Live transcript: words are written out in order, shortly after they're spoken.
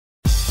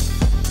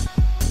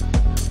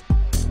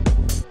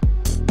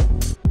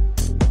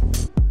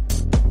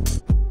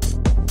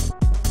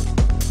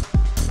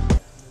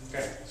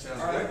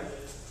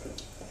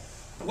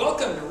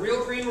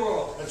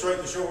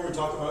show where we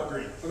talk about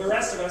green. For the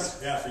rest of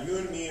us. Yeah, for you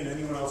and me and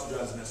anyone else who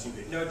drives an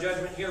SUV. No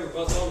judgment here, we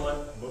both own one.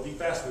 Both eat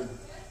fast food.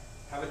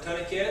 Have a ton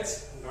of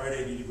kids. All right,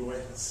 ADD boy,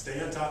 let's stay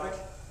on topic.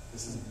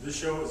 This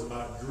show is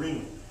about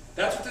green.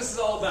 That's what this is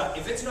all about.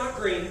 If it's not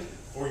green,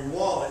 for your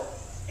wallet,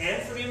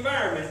 and for the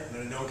environment,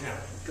 then it don't count.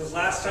 Because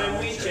last time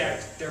we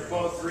checked, they're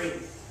both green.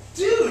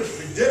 Dude!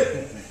 We did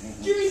it!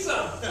 Give me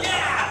some!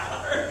 Yeah!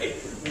 All right.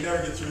 We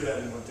never get through that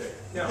in one take.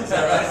 No, is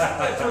that right?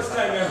 That's the first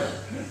time ever.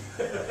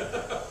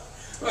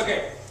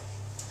 Okay,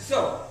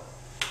 so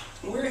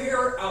we're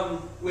here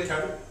with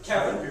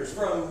Kevin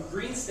from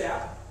Green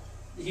Step.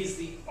 He's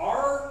the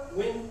R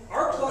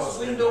Plus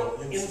window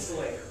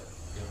insulator.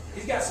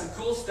 He's got some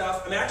cool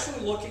stuff. I'm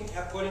actually looking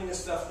at putting this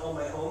stuff on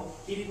my home.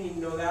 He didn't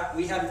even know that.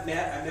 We hadn't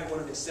met. I met one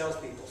of his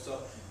salespeople, so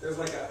there's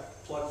like a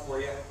plug for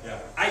you. Yeah.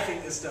 I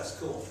think this stuff's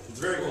cool. It's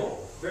very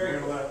cool. Very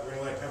cool. We're going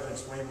to let Kevin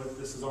explain what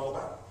this is all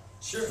about.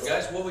 Sure,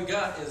 guys. What we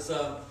got is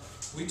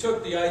we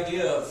took the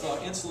idea of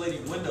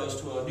insulating windows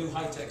to a new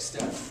high-tech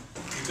step.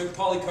 We took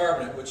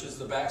polycarbonate, which is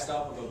the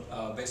backstop of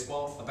a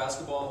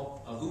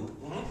basketball hoop.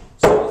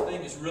 So the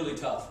thing is really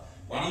tough.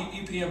 Wow.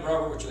 And EPDM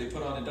rubber, which they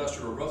put on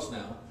industrial roofs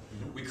now.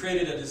 We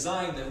created a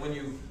design that when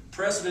you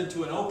press it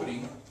into an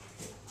opening,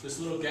 this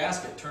little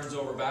gasket turns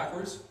over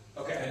backwards,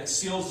 and it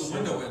seals the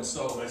window in.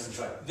 So nice and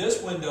tight.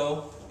 This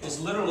window is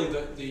literally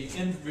the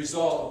end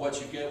result of what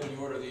you get when you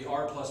order the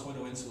R Plus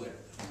window insulator.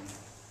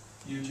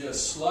 You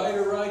just slide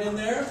it right in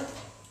there.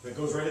 That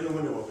goes right in the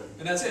window opening.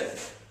 And that's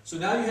it. So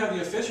now you have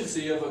the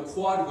efficiency of a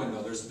quad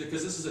window.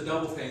 Because this is a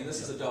double pane,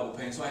 this is a double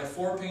pane. So I have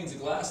 4 panes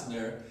of glass in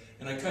there,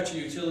 and I cut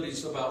your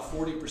utilities to about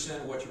 40%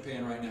 of what you're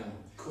paying right now.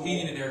 Cool.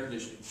 Heating and air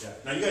conditioning. Yeah.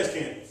 Now you guys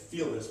can't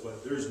feel this,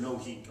 but there's no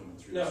heat coming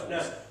through. No.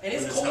 And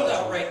it's cold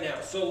out right now.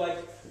 So like,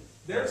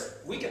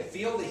 we can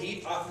feel the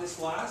heat off of this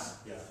glass.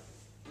 Yeah.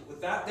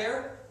 With that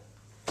there,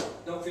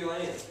 don't feel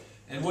anything.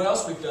 And what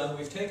else we've done?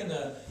 We've taken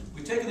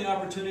the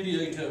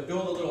opportunity to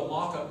build a little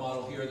mock-up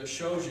model here that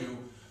shows you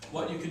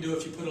what you can do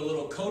if you put a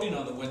little coating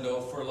on the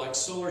window for like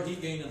solar heat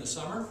gain in the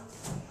summer.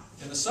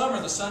 In the summer,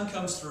 the sun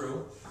comes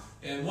through,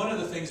 and one of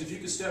the things, if you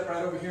could step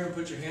right over here and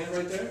put your hand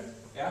right there,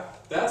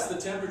 that's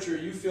the temperature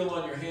you feel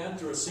on your hand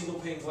through a single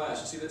pane glass.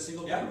 You see that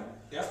single pane?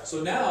 Yeah.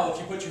 So now, if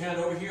you put your hand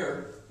over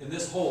here in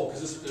this hole,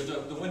 because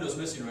the window's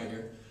missing right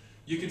here,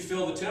 you can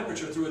feel the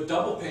temperature through a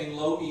double pane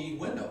low E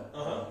window.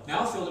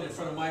 Now feel it in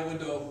front of my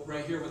window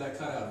right here where that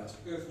cutout is.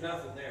 There's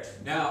nothing there.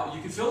 Now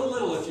you can feel a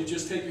little if you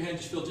just take your hand,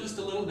 just feel just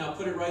a little. Now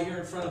put it right here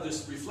in front of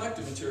this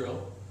reflective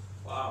material.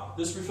 Wow.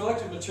 This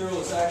reflective material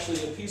is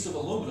actually a piece of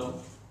aluminum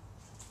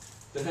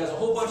that has a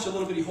whole bunch of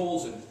little bitty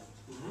holes in it.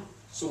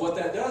 So what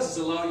that does is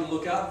allow you to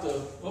look out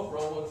the,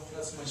 wrong one,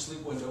 that's my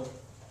sleep window.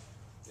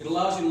 It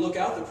allows you to look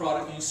out the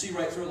product and you see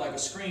right through it like a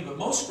screen, but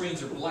most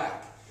screens are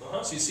black.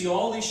 So you see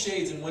all these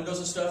shades in windows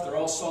and stuff, they're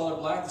all solid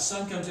black. The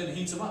sun comes in and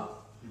heats them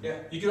up.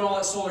 You get all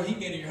that solar heat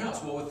gain in your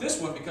house. Well, with this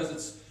one,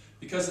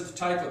 because of the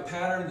type of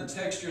pattern, the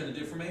texture, and the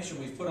deformation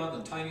we've put on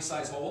the tiny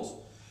size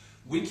holes,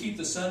 we keep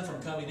the sun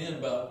from coming in.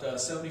 About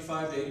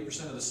 75 to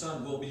 80% of the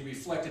sun will be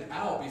reflected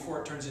out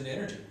before it turns into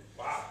energy.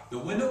 Wow. The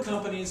window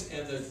companies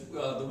and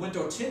the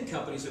window tint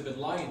companies have been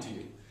lying to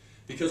you.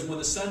 Because when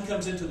the sun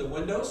comes into the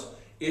windows,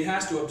 it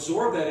has to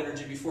absorb that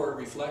energy before it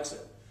reflects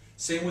it.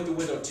 Same with the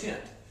window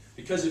tint.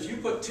 Because if you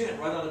put tint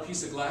right on a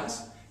piece of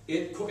glass,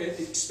 it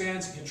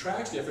expands and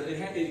contracts differently.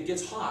 It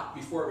gets hot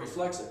before it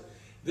reflects it.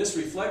 This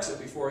reflects it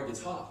before it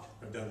gets hot.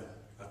 I've done that.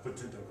 I've put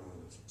tint on my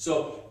windows.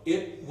 So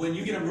when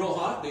you get them real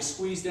hot, they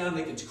squeeze down,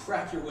 they can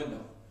crack your window.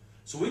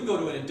 So we can go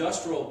to an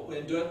industrial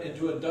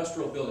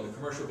building, a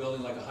commercial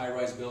building, like a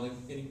high-rise building,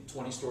 any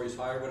 20 stories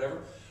high or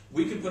whatever.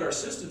 We can put our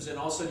systems in,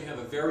 all of a sudden you have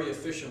a very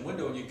efficient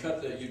window and you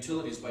cut the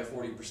utilities by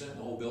 40% in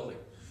the whole building.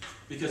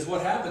 Because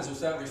what happens is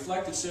that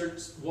reflective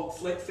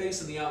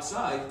face on the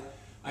outside,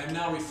 I'm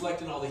now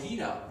reflecting all the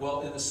heat out.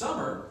 Well, in the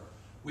summer,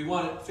 we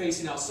want it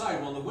facing outside.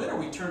 Well, in the winter,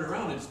 we turn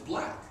around and it's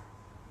black.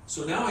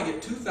 So now I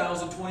get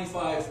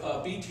 2,025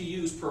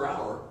 BTUs per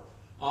hour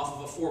off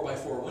of a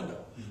 4x4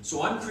 window.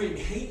 So I'm creating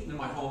heat in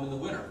my home in the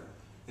winter.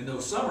 In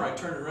the summer, I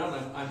turn it around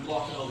and I'm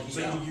blocking all the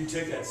heat out. So you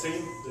take that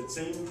same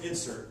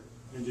insert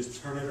and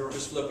just turn it around.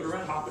 Just flip it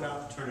around. Pop it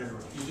out, turn it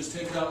around. You just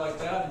take it out like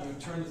that and you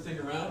turn the thing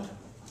around,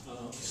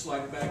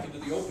 slide it back into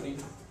the opening.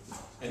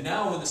 And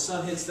now when the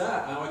sun hits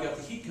that, now I got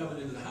the heat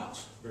coming into the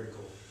house. Very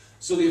cool.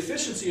 So the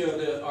efficiency of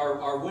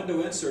our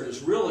window insert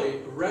is really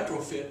a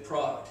retrofit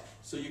product.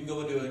 So you can go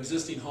into an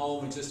existing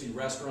home, existing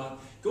restaurant.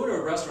 Go to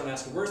a restaurant and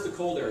ask them, where's the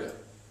cold area?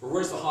 Or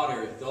where's the hot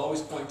area? They'll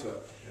always point to it.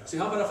 Say,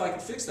 how about if I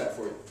could fix that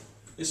for you?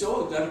 They say,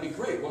 oh, that'd be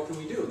great. What can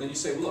we do? And then you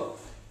say, look,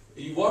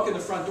 you walk in the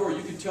front door,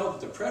 you can tell that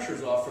the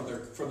pressure's off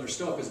from their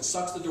stove because it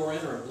sucks the door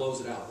in or it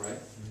blows it out, right?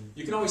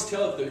 You can always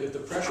tell if the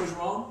pressure's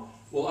wrong.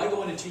 Well, I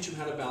go in and teach them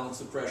how to balance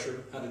the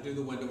pressure, how to do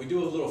the window. We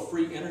do a little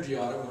free energy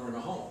audit when we're in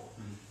a home.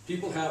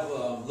 People have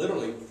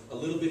literally a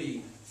little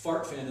bitty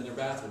fart fan in their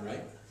bathroom,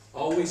 right?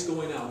 Always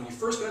going out. When you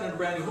first got in a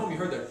brand new home, you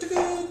heard that,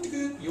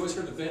 you always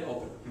heard the vent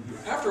open.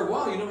 After a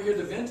while, you never hear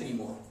the vent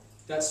anymore.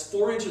 That's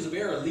 4 inches of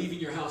air leaving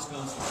your house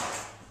constantly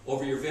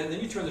over your vent. Then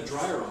you turn the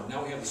dryer on.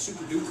 Now we have the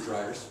super duper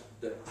dryers.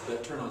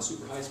 that turn on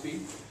super high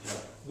speed.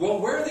 Well,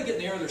 where are they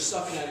getting the air they're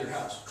sucking out of your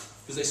house?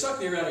 Because they suck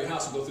the air out of your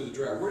house and go through the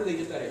dryer. Where do they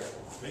get that air?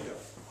 Makeup.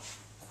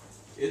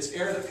 It's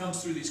air that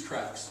comes through these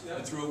cracks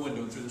and through a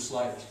window and through the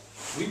sliders.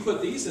 We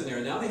put these in there,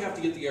 and now they have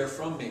to get the air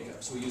from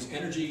makeup. So we use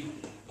energy,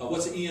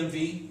 what's an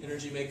EMV?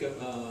 Energy makeup,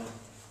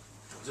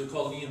 is it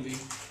called an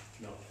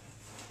EMV? No.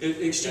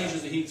 It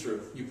exchanges the heat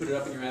through. You put it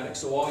up in your attic,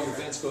 so all your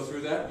vents go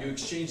through that. You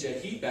exchange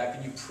that heat back,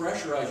 and you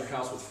pressurize your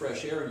house with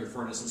fresh air in your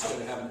furnace instead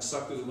of having it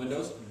suck through the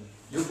windows.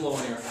 You're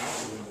blowing air out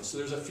the windows. So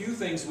there's a few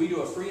things. We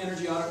do a free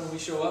energy audit when we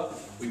show up.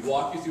 We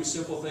walk you through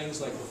simple things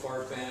like the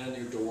fart fan,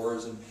 your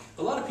doors, and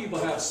a lot of people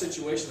have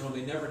situations where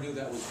they never knew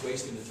that was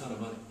wasting a ton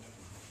of money.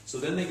 So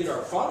then they get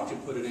our product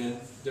and put it in.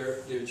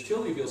 Their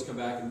utility bills come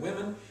back, and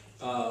women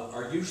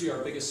are usually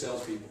our biggest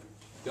salespeople.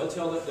 They'll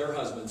tell their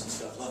husbands and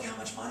stuff, look how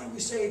much money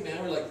we saved,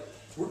 man. We're like,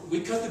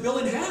 we cut the bill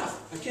in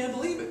half. I can't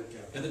believe it.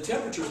 And the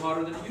temperature's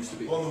hotter than it used to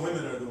be. Well, and the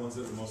women are the ones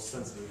that are most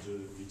sensitive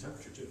to the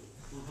temperature, too.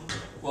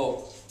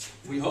 Well,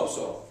 we hope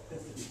so.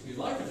 We'd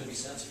like them to be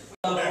sensitive.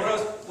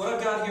 What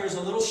I've got here is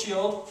a little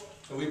shield,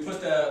 and we put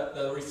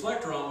the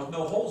reflector on with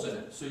no holes in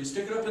it. So you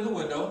stick it up in the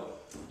window,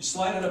 you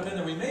slide it up in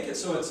there. We make it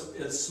so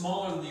it's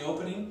smaller than the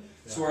opening.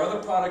 Yeah. So our other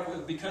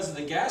product, because of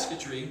the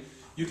gasketry,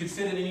 you can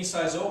fit it any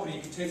size opening.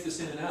 You can take this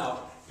in and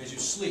out as you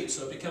sleep.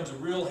 So it becomes a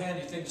real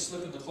handy thing to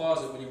slip in the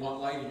closet when you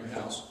want light in your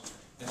house.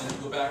 And then you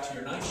go back to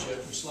your night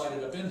shift, you slide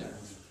it up in there.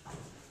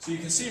 So you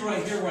can see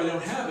right here where I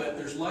don't have it,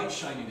 there's light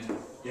shining in it.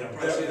 Yeah,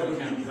 that would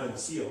be behind the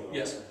seal, though.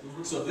 Yes.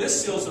 So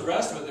this seals the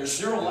rest of it. There's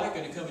zero light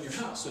going to come in your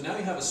house. So now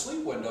you have a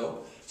sleep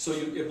window. So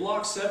it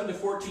blocks 7 to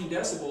 14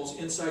 decibels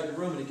inside the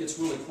room, and it gets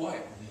really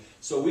quiet.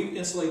 So we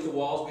insulate the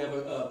walls. We have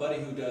a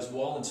buddy who does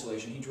wall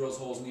insulation. He drills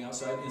holes in the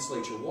outside and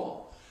insulates your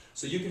wall.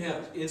 So you can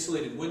have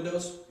insulated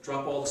windows,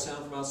 drop all the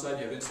sound from outside.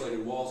 You have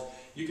insulated walls.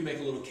 You can make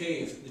a little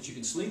cave that you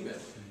can sleep in.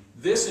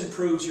 This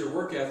improves your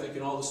work ethic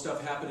and all the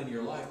stuff happening in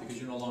your life because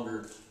you're no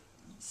longer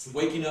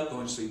waking up,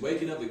 going to sleep.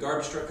 Waking up, the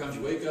garbage truck comes,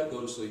 you wake up,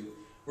 go to sleep.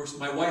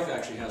 My wife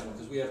actually has one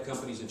because we have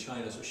companies in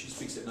China, so she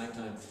speaks at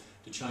nighttime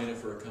to China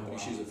for a company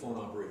she's a phone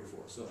operator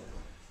for. So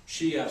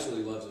she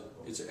absolutely loves it.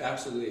 It's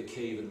absolutely a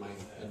cave in my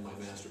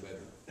master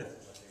bedroom.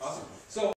 Awesome. So